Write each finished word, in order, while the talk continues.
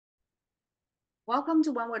Welcome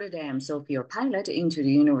to One Word a Day. I'm Sophie, your pilot into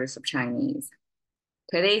the universe of Chinese.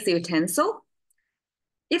 Today's utensil.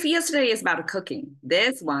 If yesterday is about cooking,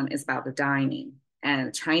 this one is about the dining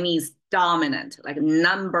and Chinese dominant, like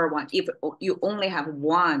number one. If you only have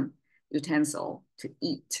one utensil to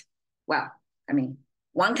eat, well, I mean,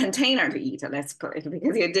 one container to eat, let's put it,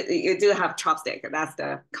 because you do have chopstick, that's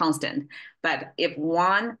the constant. But if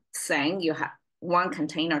one thing you have one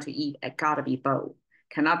container to eat, it gotta be bowl,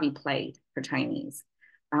 cannot be plate for Chinese.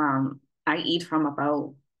 I eat from a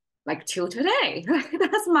bowl like till today.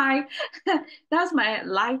 That's my that's my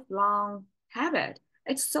lifelong habit.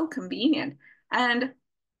 It's so convenient. And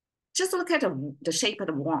just look at the shape of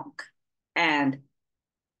the wonk and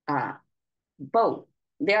uh, bowl.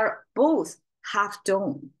 They're both half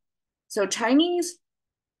dome. So Chinese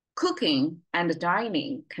cooking and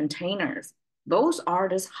dining containers, both are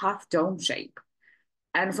this half dome shape.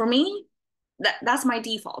 And for me, that's my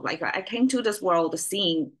default. Like I came to this world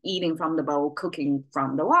seeing eating from the bowl, cooking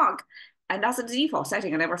from the wok, and that's the default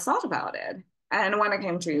setting. I never thought about it. And when I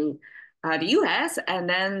came to the US and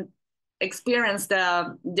then experienced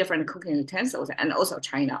the different cooking utensils, and also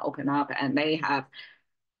China opened up and they have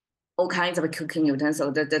all kinds of cooking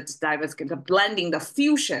utensils, the diverse, the blending, the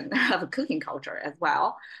fusion of cooking culture as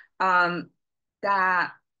well. Um,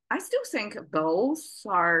 that I still think both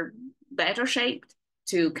are better shaped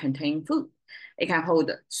to contain food. It can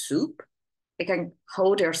hold soup. It can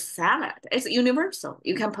hold your salad. It's universal.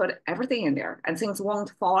 You can put everything in there and things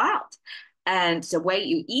won't fall out. And the way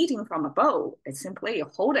you eating from a bowl is simply you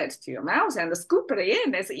hold it to your mouth and scoop it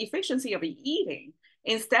in. It's the efficiency of eating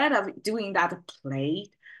instead of doing that plate,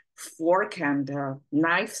 fork, and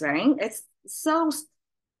knife thing. It's so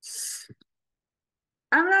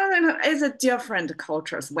I'm not it's a different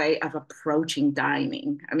culture's way of approaching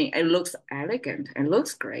dining. I mean, it looks elegant, it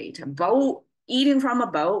looks great. A bowl, eating from a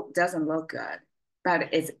bowl doesn't look good, but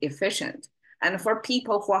it's efficient. And for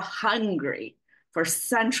people who are hungry for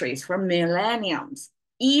centuries, for millenniums,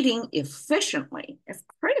 eating efficiently is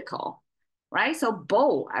critical, right? So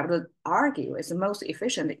bowl, I would argue, is the most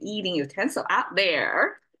efficient eating utensil out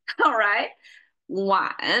there. All right.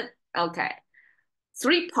 One, okay,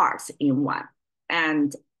 three parts in one.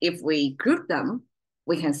 And if we group them,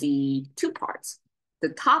 we can see two parts, the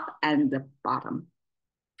top and the bottom.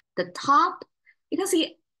 The top, you can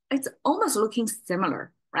see it's almost looking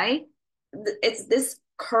similar, right? It's this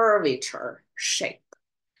curvature shape,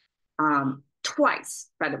 twice,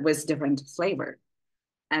 but with different flavor.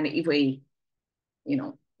 And if we,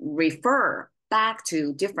 refer back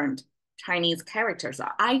to different Chinese characters or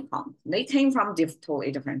icons. They came from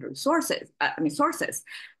totally different sources. Sources.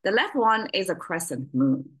 The left one is a crescent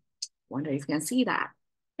moon. Wonder if you can see that.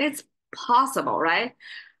 It's possible, right?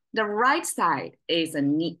 The right side is a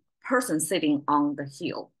neat person sitting on the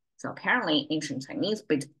hill. So apparently, ancient Chinese,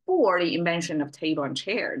 before the invention of table and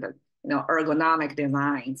chair, the ergonomic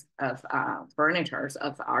designs of furnitures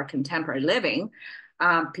of our contemporary living,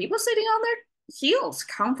 people sitting on their heels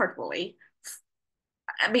comfortably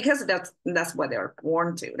because that's what they're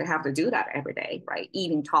born to. They have to do that every day, right?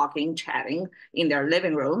 Eating, talking, chatting in their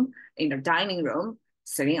living room, in their dining room,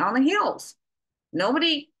 sitting on the heels.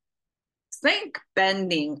 Nobody think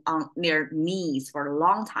bending on their knees for a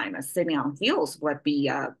long time and sitting on heels would be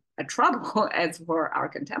a trouble as for our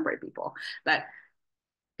contemporary people. But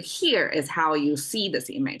here is how you see this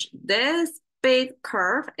image. This big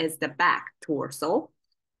curve is the back torso.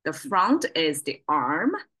 The front is the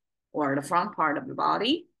arm or the front part of the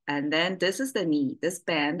body. And then this is the knee. This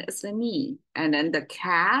bend is the knee. And then the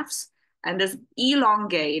calves and this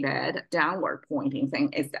elongated downward pointing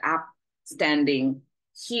thing is the upstanding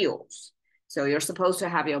heels. So you're supposed to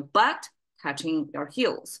have your butt touching your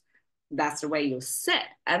heels. That's the way you sit.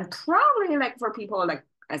 And probably like for people like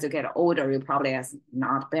as you get older, you probably as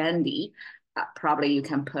not bendy. Probably you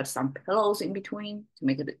can put some pillows in between to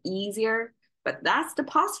make it easier. But that's the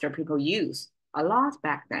posture people use a lot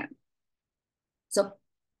back then. So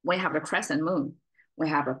we have the crescent moon. We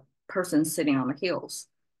have a person sitting on the hills.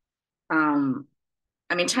 Um,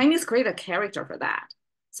 Chinese create a character for that.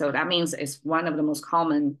 So that means it's one of the most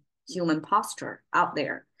common human posture out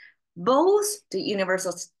there. Both the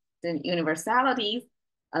universality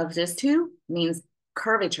of these two means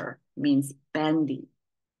curvature, means bendy.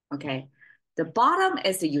 Okay. The bottom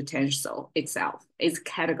is the utensil itself. It's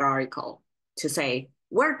categorical to say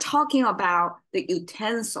we're talking about the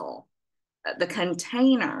utensil, the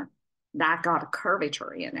container that got a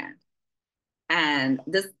curvature in it. And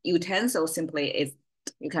this utensil simply is,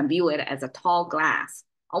 you can view it as a tall glass,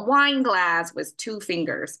 a wine glass with two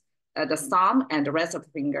fingers, the thumb and the rest of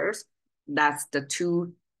the fingers. That's the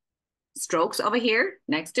two strokes over here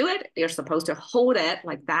next to it. You're supposed to hold it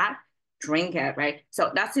like that, drink it, right?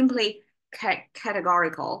 So that's simply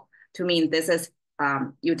categorical to mean this is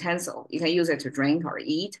utensil. You can use it to drink or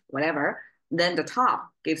eat, whatever. Then the top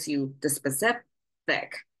gives you the specific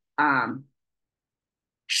um,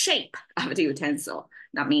 shape of the utensil.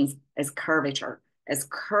 That means it's curvature, it's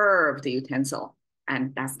curved utensil.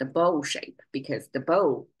 And that's the bowl shape, because the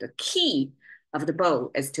bowl, the key of the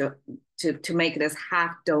bowl is to make this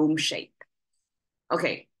half dome shape.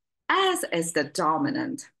 Okay, as is the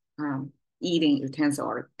dominant eating utensil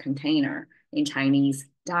or container in Chinese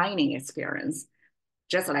dining experience,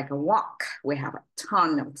 just like a wok, we have a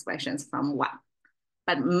ton of expressions from wok.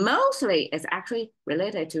 But mostly it's actually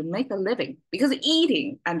related to make a living, because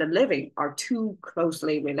eating and the living are too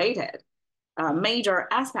closely related, major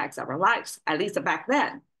aspects of our lives, at least back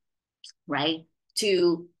then, right?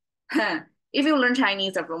 If you learn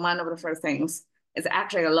Chinese, one of the first things is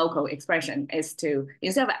actually a local expression, is to,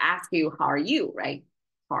 instead of ask you, how are you, right?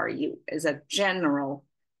 How are you is a general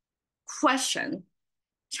question.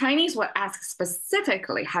 Chinese will ask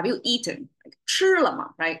specifically, have you eaten? Like, 吃了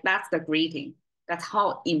吗, right? That's the greeting. That's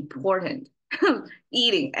how important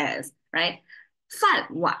eating is, right? 饭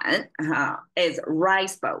碗 is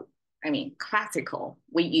rice bowl. I mean, classical,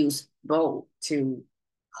 we use bowl to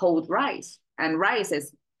hold rice. And rice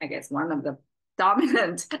is, I guess, one of the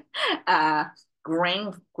dominant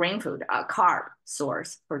grain food, carb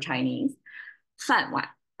source for Chinese. 饭碗,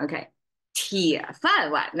 okay. 铁饭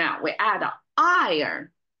碗, now we add an iron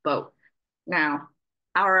bowl. Now,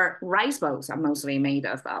 our rice bowls are mostly made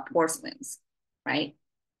of porcelains, right?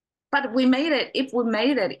 But if we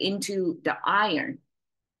made it into the iron,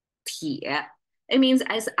 铁, it means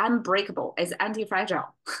it's unbreakable, it's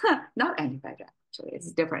anti-fragile. Not anti-fragile, actually,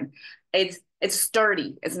 it's different. It's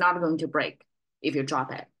sturdy, it's not going to break if you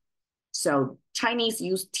drop it. So Chinese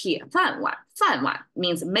use 铁饭碗. 饭碗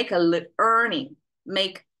means make a earning,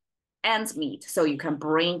 make ends meet, so you can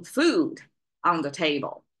bring food on the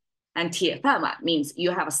table. And 铁饭碗 means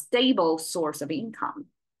you have a stable source of income,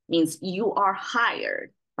 means you are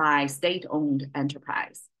hired by state-owned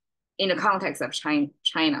enterprise. In the context of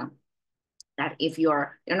China, that if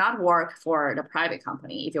you're not work for the private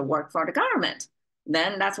company, if you work for the government,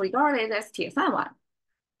 then that's regarded as 铁饭碗,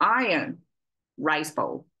 iron rice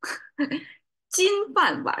bowl. 金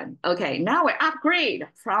饭碗. Okay, now we upgrade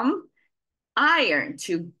from iron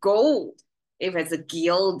to gold. If it's a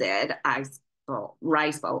gilded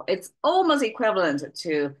rice bowl, it's almost equivalent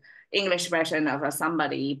to English version of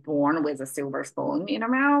somebody born with a silver spoon in their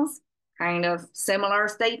mouth. Kind of similar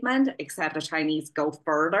statement, except the Chinese go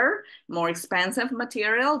further, more expensive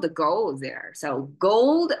material, the gold there. So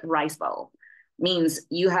gold rice bowl means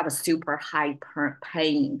you have a super high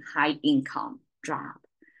paying, high income job.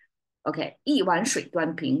 Okay, 一碗水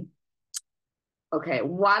端平. Okay,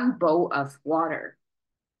 one bowl of water.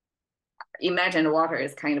 Imagine the water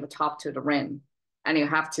is kind of top to the rim, and you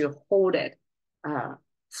have to hold it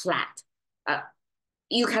flat.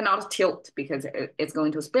 You cannot tilt because it's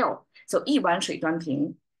going to spill. So 一碗水端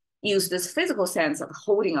平 use this physical sense of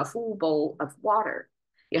holding a full bowl of water.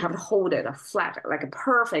 You have to hold it flat, like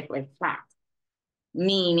perfectly flat.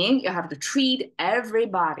 Meaning you have to treat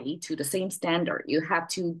everybody to the same standard. You have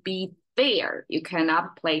to be fair. You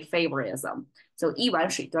cannot play favoritism. So 一碗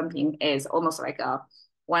水端平 is almost like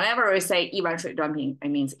whenever we say 一碗水端平, it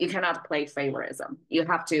means you cannot play favoritism. You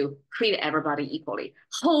have to treat everybody equally.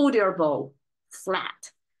 Hold your bowl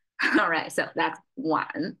flat. All right, so that's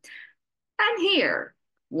one. And here,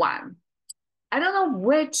 one. I don't know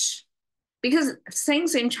which, because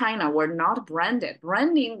things in China were not branded.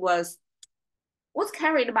 Branding was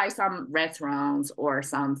carried by some restaurants or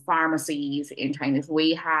some pharmacies in China.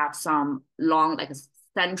 We have some long, like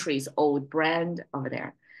centuries old brand over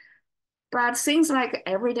there. But things like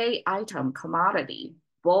everyday item, commodity,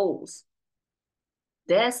 bowls,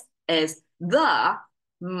 this is the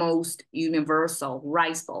most universal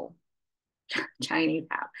rice bowl Chinese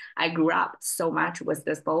have. I grew up so much with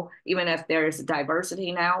this bowl. Even if there's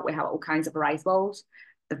diversity now, we have all kinds of rice bowls,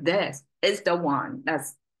 but this is the one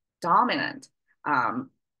that's dominant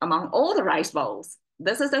among all the rice bowls.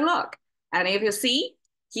 This is the look. And if you see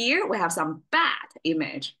here, we have some bad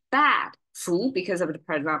image, bad food, because of the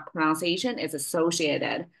pronunciation is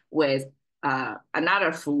associated with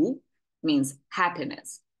another food, means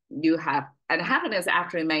happiness. You have, and happiness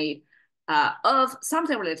actually made of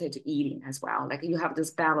something related to eating as well. Like you have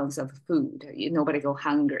this balance of food. Nobody go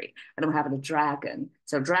hungry. I don't have the dragon.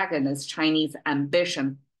 So dragon is Chinese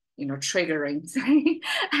ambition, triggering.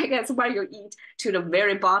 I guess when you eat to the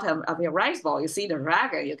very bottom of your rice bowl, you see the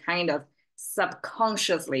dragon, you kind of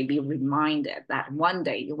subconsciously be reminded that one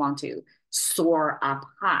day you want to soar up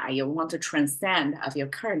high, you want to transcend of your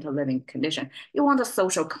current living condition, you want a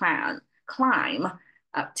social climb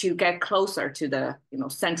to get closer to the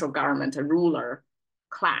central government ruler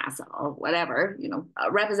class or whatever,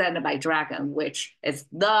 represented by dragon, which is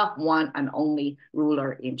the one and only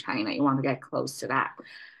ruler in China. You want to get close to that.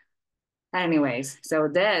 Anyways, so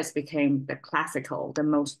this became the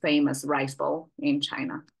most famous rice bowl in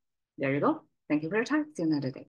China. There you go. Thank you for your time. See you another day.